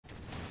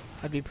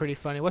That'd be pretty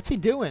funny. What's he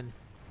doing?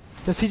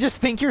 Does he just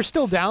think you're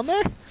still down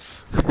there?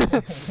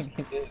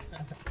 He did.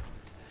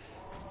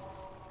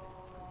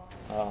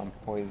 Oh, I'm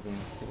poisoned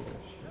too.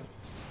 Shit.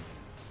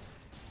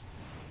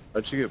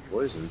 How'd you get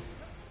poisoned?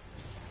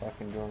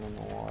 Fucking going in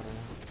the water.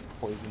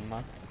 Poison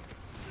muck.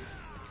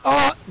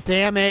 Oh,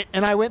 damn it.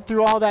 And I went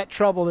through all that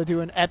trouble to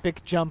do an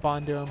epic jump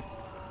onto him.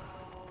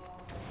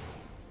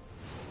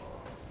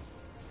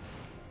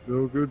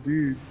 No good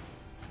deed.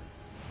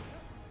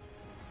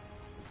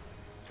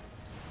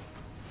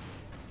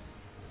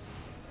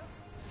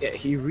 Yeah,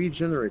 he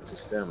regenerates his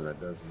stamina,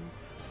 doesn't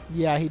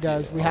he? Yeah, he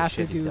does. Yeah, We oh, have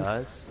shit, to do... He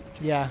does?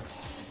 Yeah.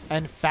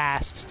 And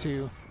fast,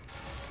 too.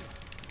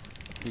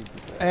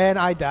 And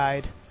I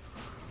died.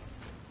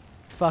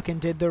 Fucking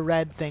did the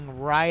red thing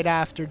right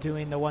after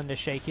doing the one to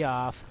shake you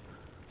off.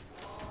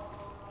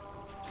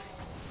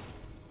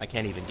 I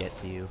can't even get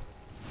to you.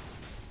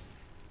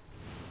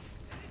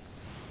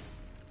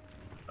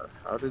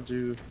 How did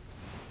you...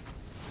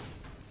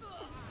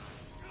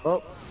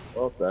 Oh,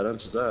 well, that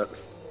answers that.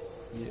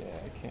 Yeah,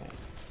 I can't.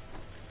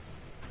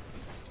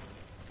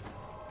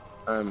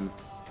 I'm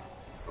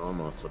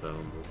also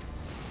down, but...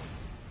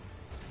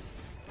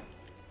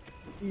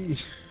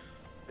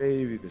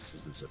 Maybe this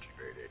isn't such a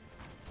great idea.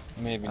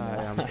 Maybe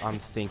not. I'm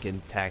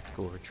thinking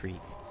tactical retreat.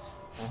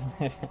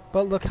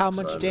 But look how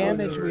much So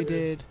damage we there it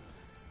is. did.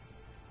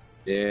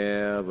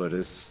 Yeah, but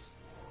it's...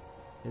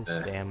 His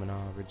stamina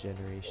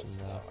regeneration,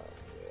 though.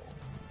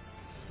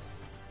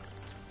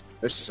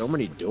 There's so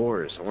many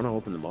doors. I want to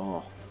open them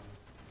all.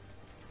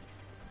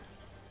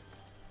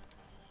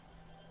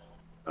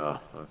 Oh,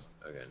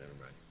 okay, never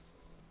mind.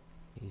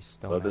 He's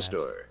still Love this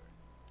door.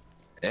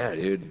 Yeah,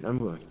 dude, I'm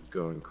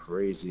going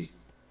crazy.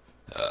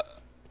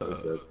 What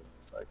is that?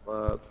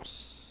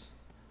 Cyclops.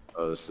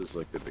 Oh, this is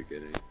like the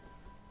beginning.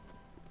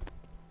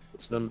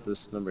 What's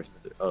this number?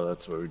 Oh,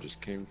 that's where we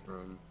just came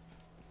from.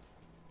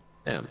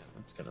 Damn,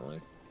 that's kind of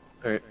lame.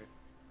 All right.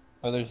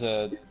 Oh, there's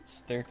a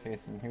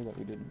staircase in here that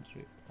we didn't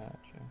shoot.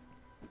 Gotcha.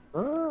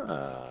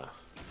 Ah.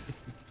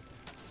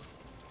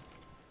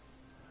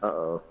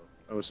 Uh-oh.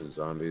 That was some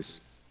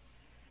zombies.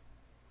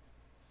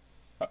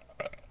 Oh,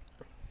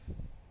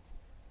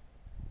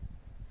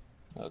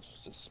 it's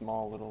just a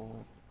small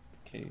little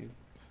cave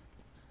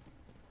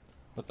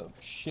with a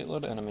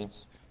shitload of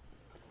enemies.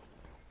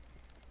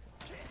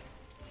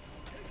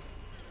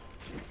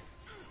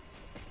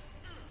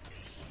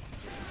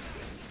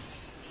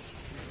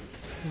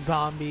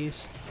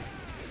 Zombies.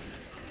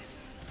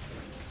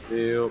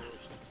 Yep.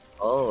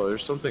 Oh,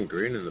 there's something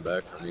green in the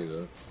back for me,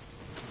 though.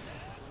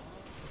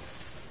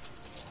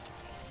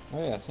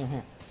 Oh yeah, same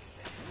here.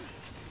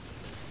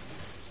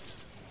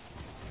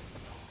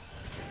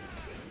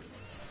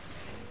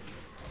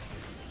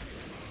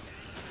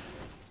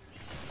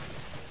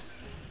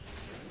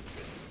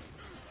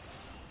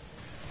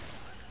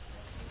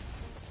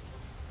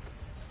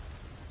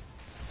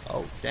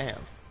 Oh, damn. I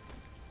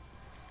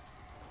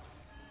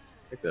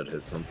think that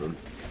hit something.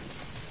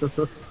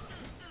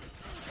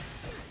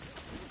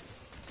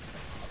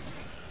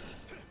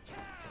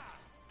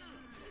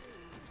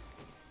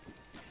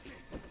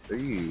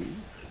 Hey.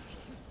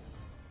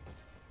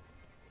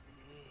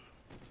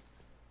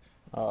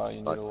 Oh, you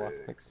need a Black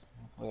lockpick. pigs.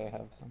 Hopefully I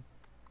have some.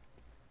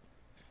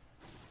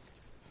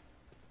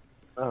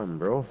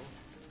 Bro.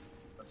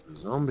 That's some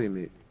zombie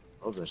meat.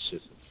 Love that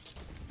shit.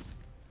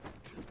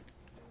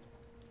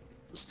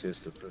 Let's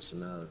taste the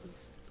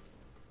personalities.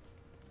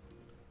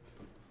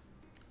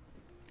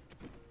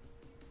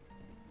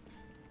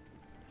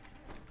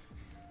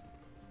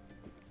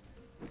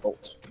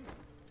 Bolt.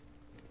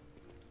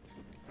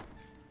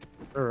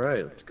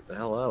 Alright, let's get the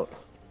hell out.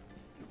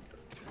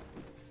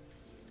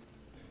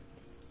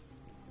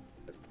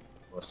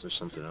 Unless there's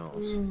something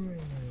else.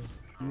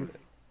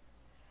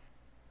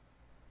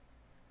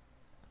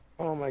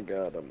 Oh my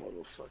god, I'm a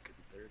little fucking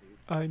dirty.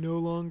 I no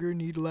longer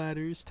need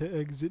ladders to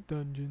exit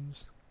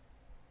dungeons.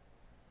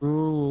 Oh,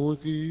 look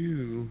at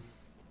you.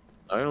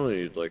 I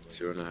only need like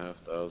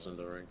 2,500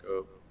 to rank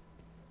up.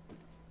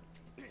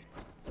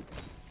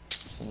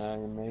 So now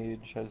your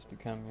mage has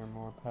become your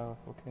more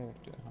powerful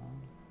character, huh?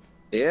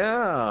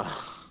 Yeah!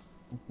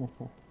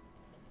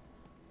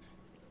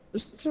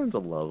 Just in terms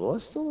of level, I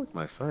still like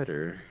my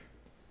fighter.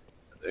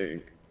 I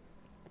think.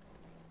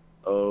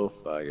 Oh,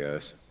 bye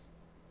guys.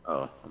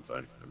 Oh, I'm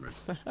fine. Never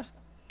mind.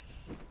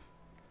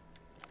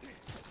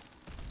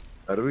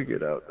 How do we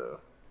get out though?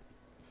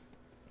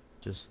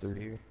 Just through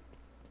here.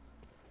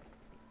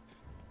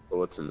 Well,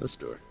 what's in this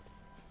door?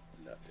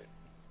 Nothing.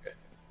 Okay.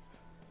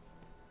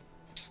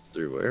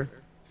 Through where?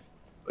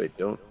 Wait,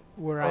 don't.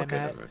 Where Okay,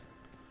 I'm at. never mind.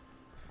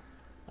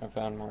 I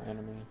found more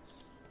enemies.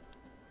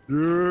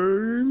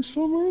 There's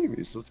four more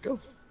enemies. Let's go.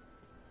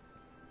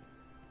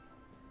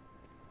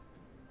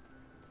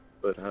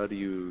 But how do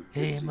you?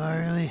 Hey, get to-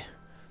 Marley.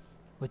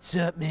 What's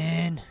up,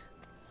 man?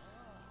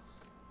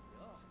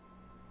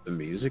 The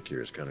music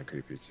here is kind of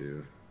creepy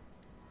too.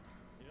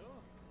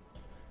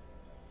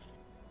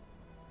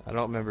 I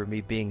don't remember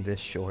me being this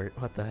short.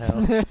 What the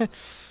hell?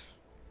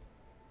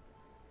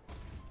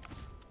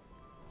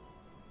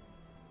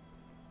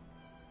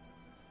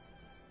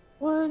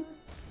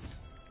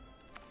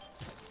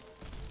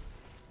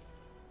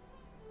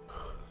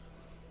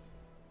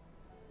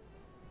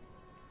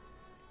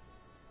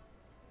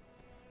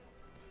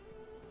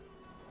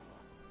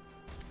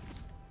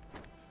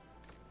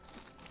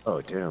 Oh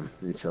damn,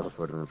 he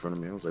teleported in front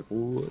of me. I was like,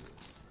 what?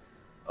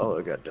 Oh,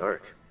 it got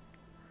dark.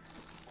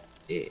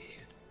 Yeah.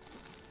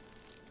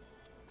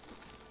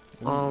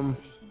 Ooh,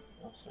 there's something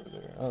else over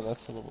there. Oh,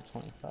 that's a level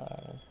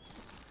 25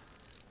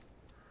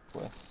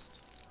 quest.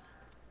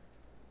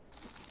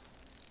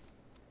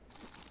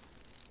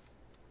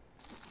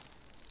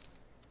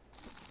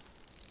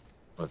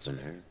 What's in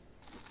here?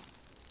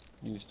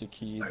 Used a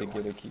key to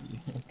get a key.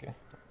 Okay.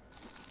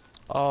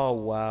 Oh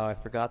wow, I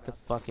forgot to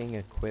fucking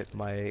equip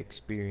my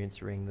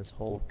experience ring this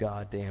whole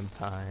goddamn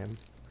time.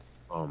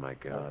 Oh my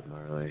god,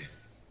 Marley.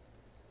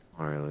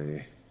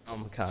 Marley.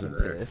 I'm What's kind in of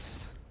there?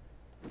 pissed.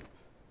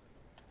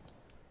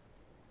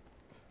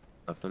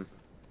 Nothing?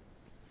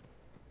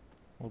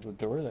 Well, the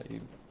door that you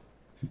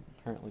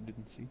apparently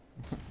didn't see.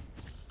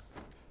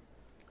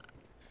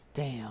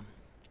 Damn.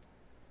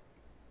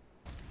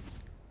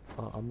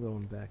 Oh, I'm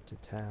going back to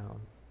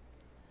town.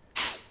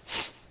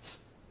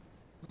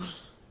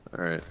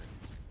 Alright.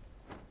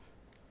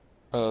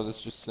 Oh,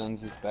 this just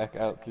sends us back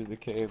out through the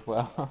cave.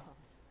 Wow.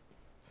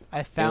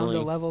 I found a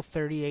Really? level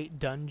 38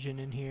 dungeon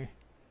in here.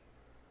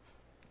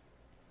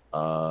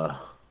 Uh,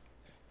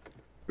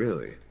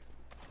 really?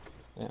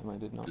 Damn, I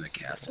did not In the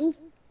see castle?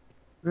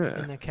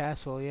 Yeah. In the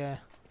castle, yeah.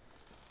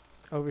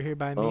 Over here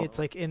by me, Oh, it's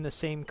like in the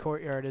same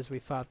courtyard as we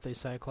fought the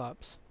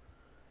Cyclops.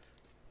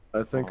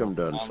 I think that. I'm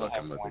done I only have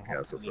fucking with the one health.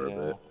 castle for a Yeah,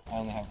 bit. I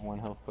only have one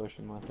health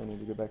potion left. I need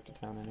to go back to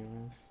town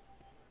anyway.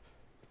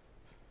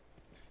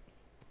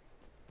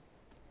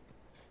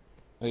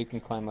 Oh, you can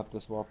climb up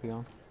this wall,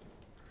 Peon.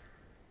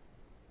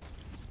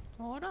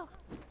 Oh no.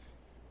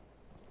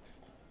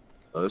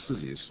 Oh, this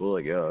is useful,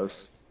 I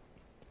guess.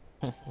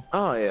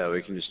 Oh yeah,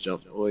 we can just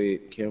jump.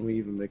 Wait, can we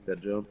even make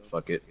that jump?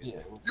 Fuck it.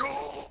 Yeah.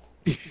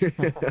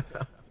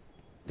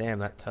 Damn,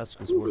 that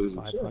tusk was Ooh, worth there's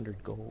a chest.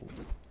 500 gold.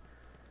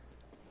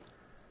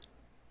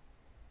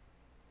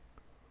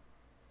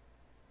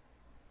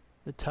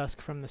 The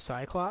tusk from the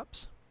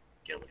Cyclops?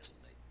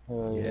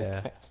 Oh yeah.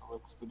 Yeah.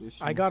 Castle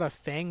expedition. I got a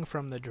fang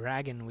from the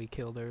dragon we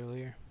killed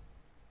earlier.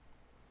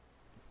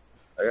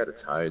 I got a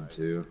tide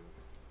too.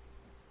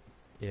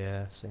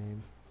 Yeah,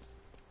 same.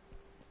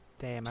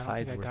 Damn, I don't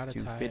Tide think I worth got a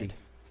 250. tide.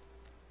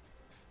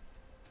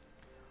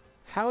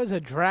 How is a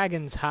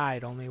dragon's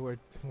hide only worth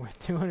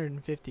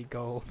 250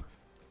 gold?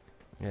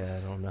 Yeah, I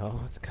don't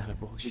know. It's kind of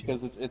bullshit.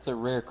 Because it's a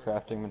rare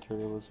crafting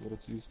material is what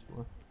it's used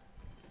for.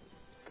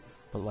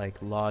 But like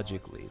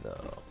logically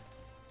though.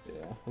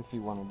 Yeah. If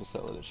you wanted to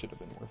sell it, it should have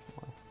been worth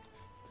more.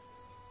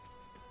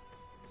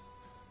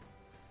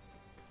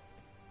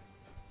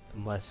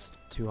 Unless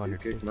You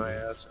 250 kick my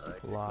is ass, I a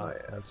kick lot. my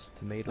Like ass.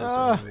 tomatoes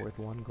Ah. are only worth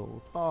 1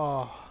 gold.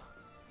 Oh,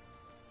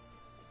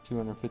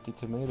 250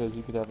 tomatoes.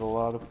 You could have a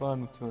lot of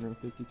fun with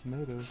 250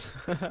 tomatoes.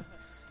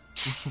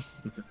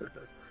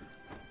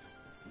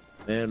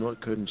 Man, what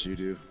couldn't you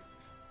do?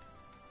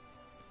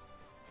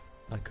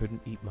 I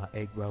couldn't eat my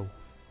egg roll.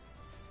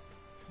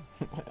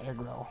 Egg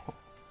roll.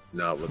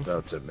 Not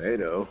without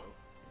tomato.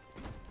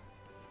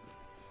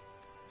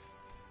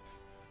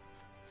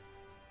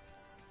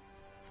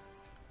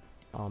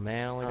 Oh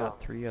man, I only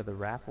got 3 of the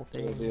raffle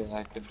things. Yeah,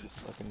 I could just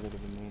fucking go to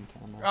the main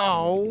town.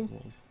 Oh.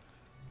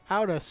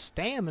 Out of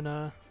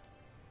stamina.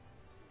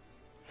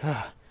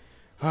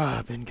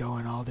 I've been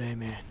going all day,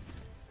 man.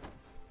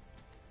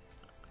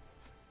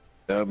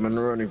 I've been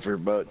running for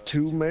about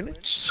 2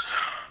 minutes.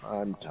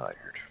 I'm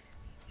tired.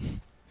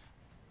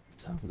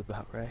 Sounds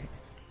about right.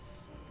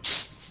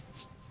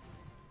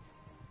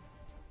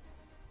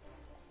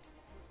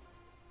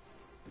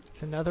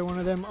 It's another one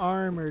of them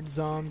armored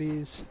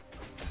zombies.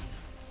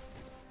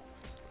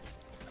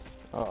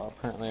 Oh,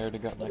 apparently I already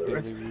got my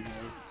daily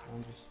rewards.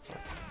 I'm just like,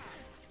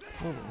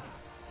 oh.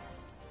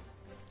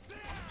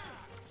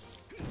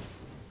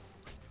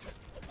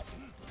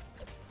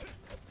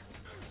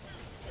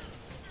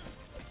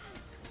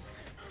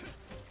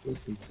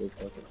 This is so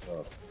fucking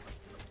tough.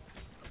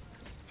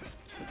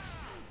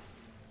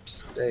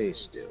 Stay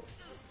still.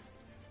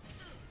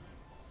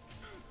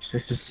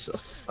 It's so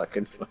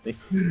fucking funny.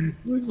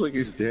 Looks like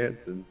he's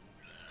dancing.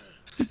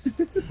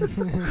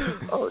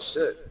 Oh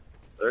shit.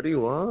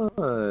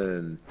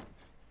 31.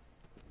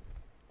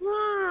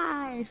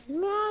 Nice,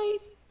 nice.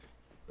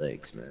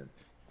 Thanks, man.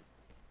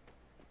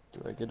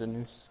 Do I get a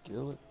new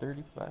skill at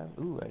 35?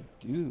 Ooh, I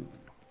do.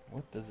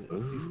 What does it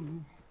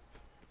do?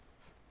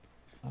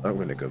 I'm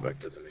gonna go back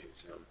to the main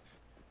town.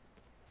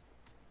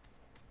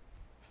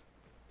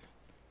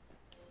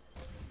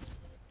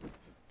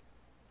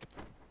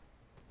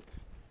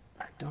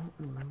 I don't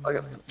remember. I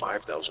got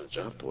 5,000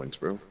 job points,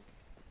 bro.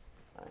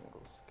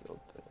 Triangle skill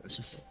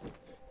test.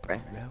 Bro.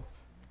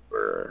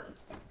 Brr.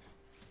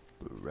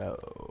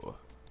 Bro.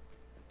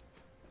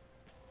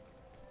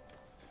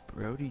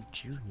 Brody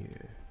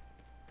Jr.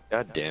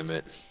 God damn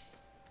it.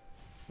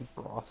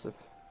 Brosif.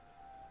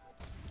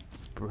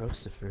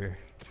 Brosifer.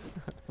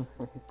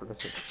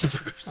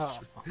 Brosif. Oh,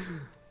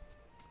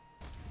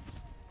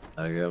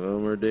 I got no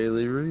more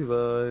daily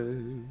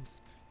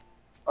revives.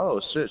 Oh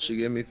shit, she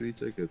gave me 3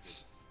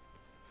 tickets.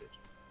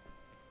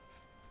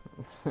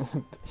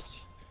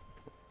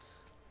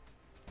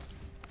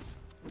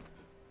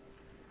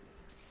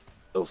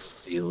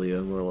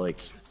 Ophelia, more like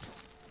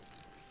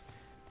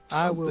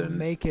I will something.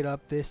 make it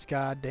up this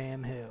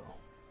goddamn hill.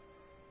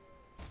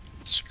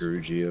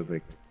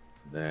 Scroogea,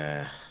 nah.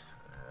 I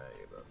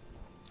give up.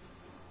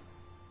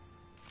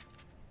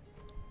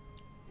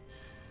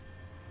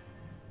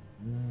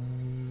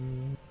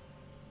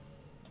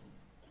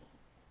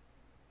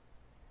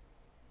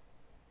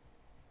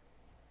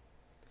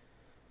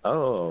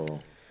 Oh,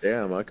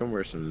 damn! I can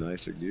wear some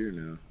nicer gear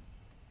now.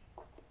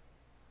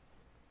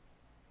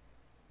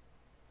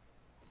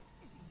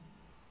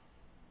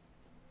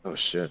 Oh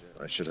shit!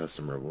 I should have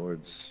some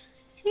rewards.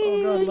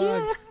 Oh god,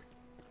 lag.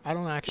 I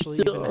don't actually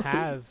even No.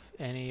 have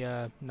any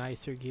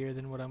nicer gear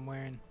than what I'm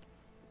wearing.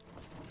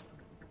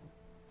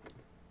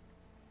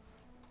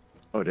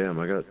 Oh damn!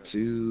 I got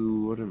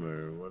two. What am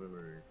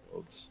I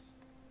called?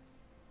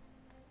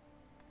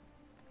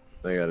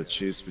 I gotta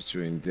choose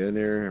between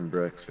dinner and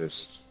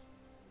breakfast.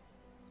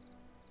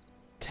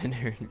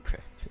 Dinner and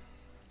breakfast.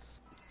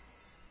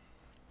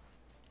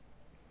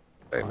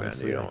 Hey man, you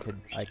Honestly, I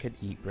don't. could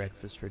eat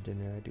breakfast for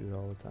dinner. I do it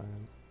all the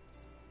time.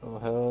 Oh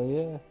hell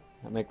yeah!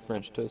 I make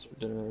French toast for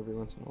dinner every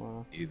once in a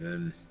while.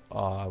 Then,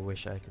 Oh, I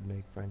wish I could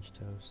make French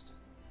toast.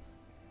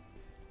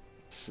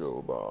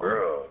 Showbar.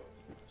 bro,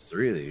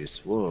 3 of these.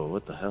 Whoa,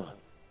 what the hell?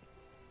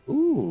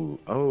 Ooh,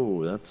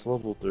 oh, that's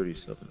level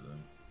 37 then.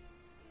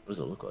 What does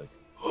it look like?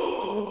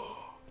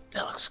 Oh,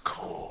 that looks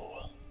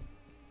cool.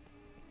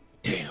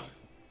 Damn.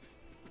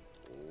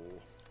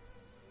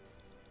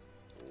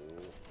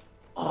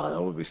 Oh,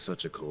 that would be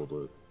such a cool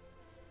look.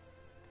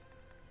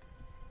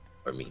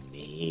 I mean,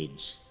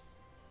 mage.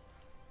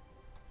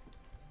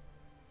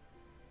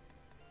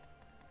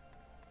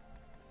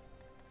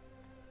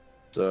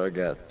 So I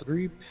got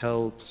 3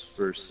 pelts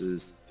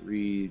versus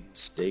 3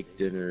 steak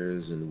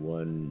dinners and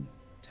 1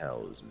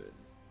 talisman.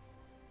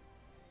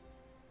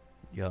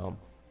 Yum.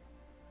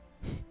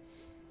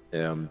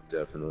 Yeah, I'm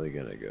definitely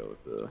gonna go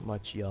with the.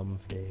 Much yum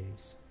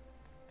face.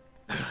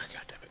 God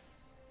damn it.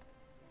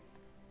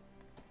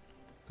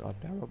 God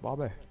damn it,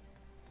 Bobby.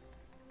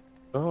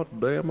 God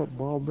damn it,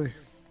 Bobby.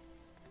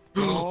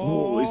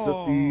 Oh, is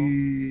that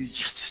the.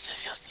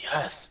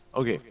 Yes.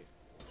 Okay.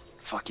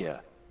 Fuck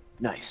yeah.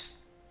 Nice.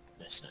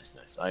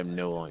 Nice. I'm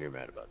no longer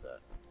mad about that.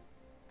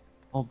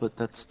 Oh, but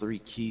that's 3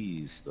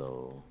 keys,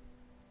 though.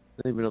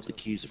 I don't even know what the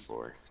keys are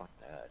for. Fuck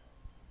that.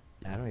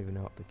 I don't even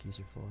know what the keys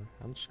are for.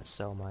 I'm just gonna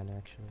sell mine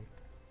actually.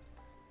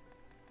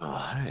 Oh,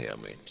 hey, I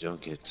mean,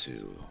 don't get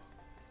too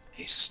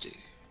hasty.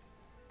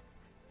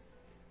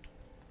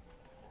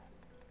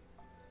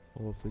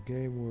 Well, if the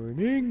game were in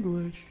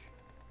English.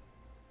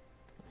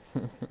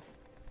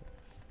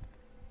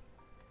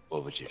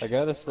 What would you I do?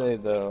 gotta say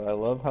though, I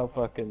love how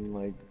fucking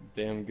like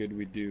damn good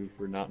we do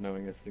for not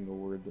knowing a single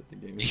word that the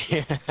game is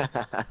saying.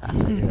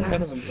 It's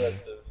kind of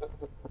impressive.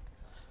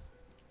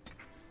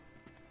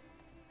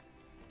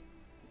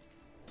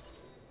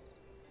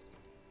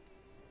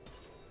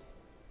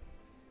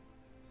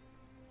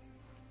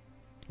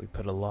 We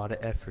put a lot of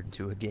effort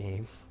into a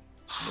game.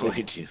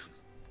 We do.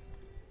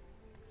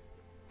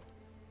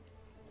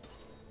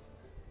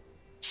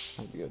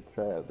 I'm gonna go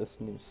try out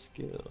this new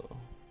skill.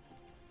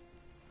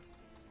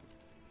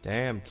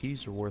 Damn,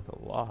 keys are worth a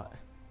lot.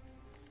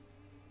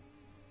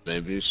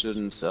 Maybe you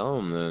shouldn't sell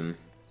them then.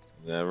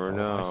 Never Oh,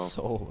 know. I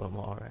sold them,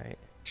 alright.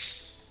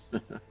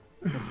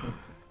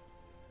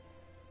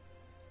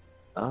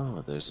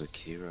 Oh, there's a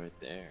key right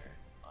there.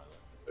 I wonder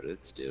what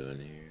it's doing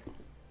here.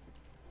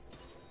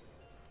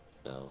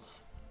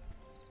 Self.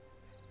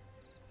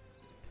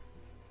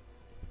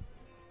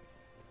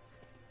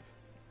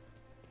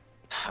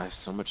 I have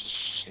so much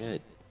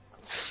shit.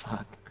 What the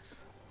fuck?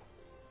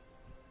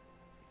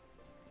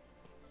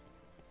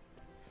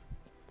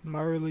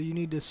 Marley, you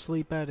need to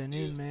sleep at an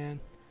inn, man.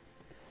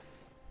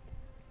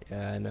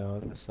 Yeah, I know.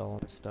 I'm gonna sell all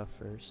my stuff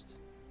first.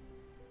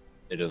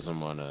 It doesn't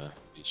want to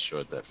be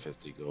short that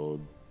 50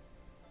 gold.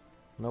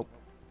 Nope.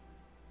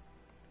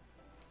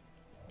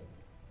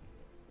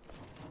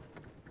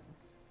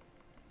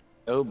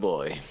 Oh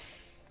boy.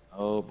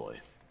 Oh boy.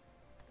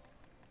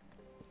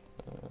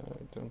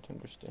 I don't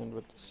understand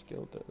what the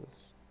skill does.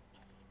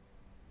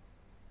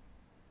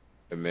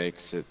 It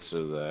makes it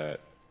so that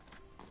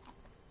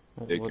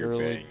I bigger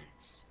literally,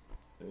 bangs.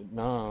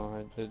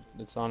 no,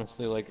 it's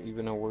honestly like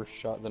even a worse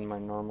shot than my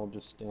normal,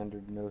 just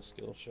standard no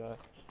skill shot.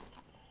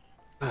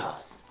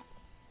 Well,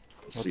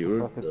 What see the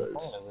what fuck it is the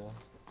does. point of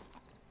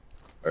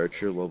that?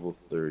 Archer level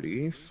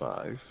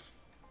 35.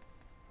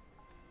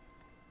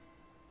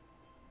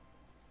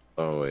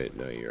 Oh wait,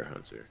 no, you're a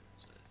hunter.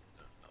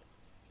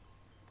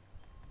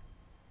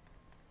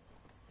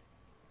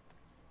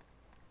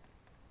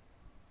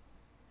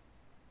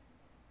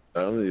 I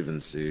don't even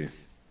see.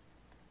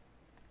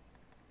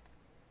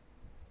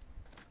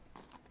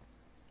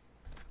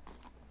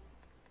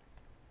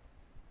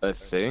 I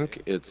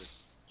think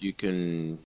it's you can